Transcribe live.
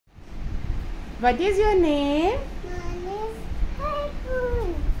What is your name? My name is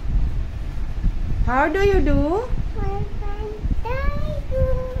Hargun. How do you do? My friend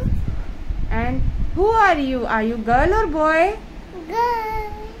Tiger. And who are you? Are you girl or boy?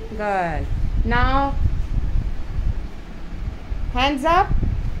 Girl. Girl. Now, hands up.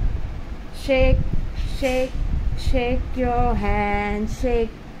 Shake, shake, shake your hand.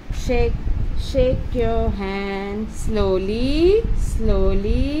 Shake, shake, shake your hand. Slowly,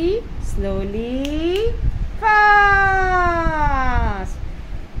 slowly, slowly. Fast.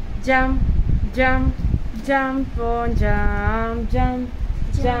 Jump, jump, jump on jump, jump,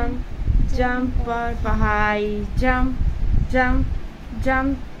 jump, jump on high. Jump, jump,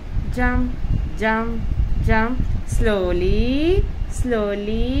 jump, jump, jump, jump. Slowly,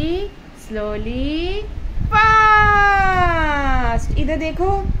 slowly, slowly. Fast. इधर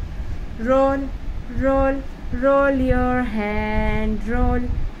देखो. Roll, roll, roll your hand. Roll,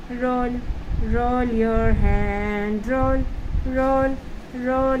 roll, roll your hand. Roll, roll,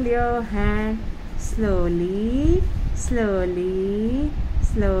 roll your hand. Slowly, slowly,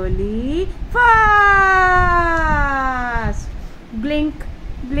 slowly. Fast. Blink,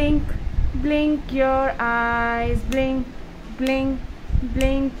 blink, blink your eyes. Blink, blink,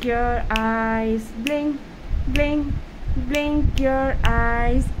 blink your eyes. Blink, blink, blink your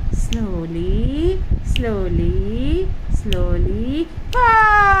eyes. Slowly, slowly, slowly.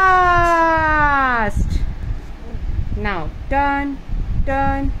 Fast. Now turn,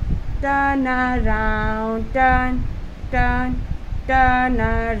 turn, turn around. Turn, turn, turn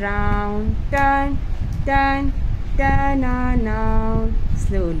around. Turn, turn, turn around.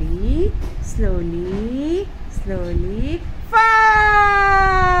 Slowly, slowly, slowly. Fast.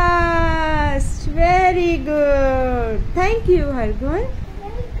 Very good. Thank you, Hargun.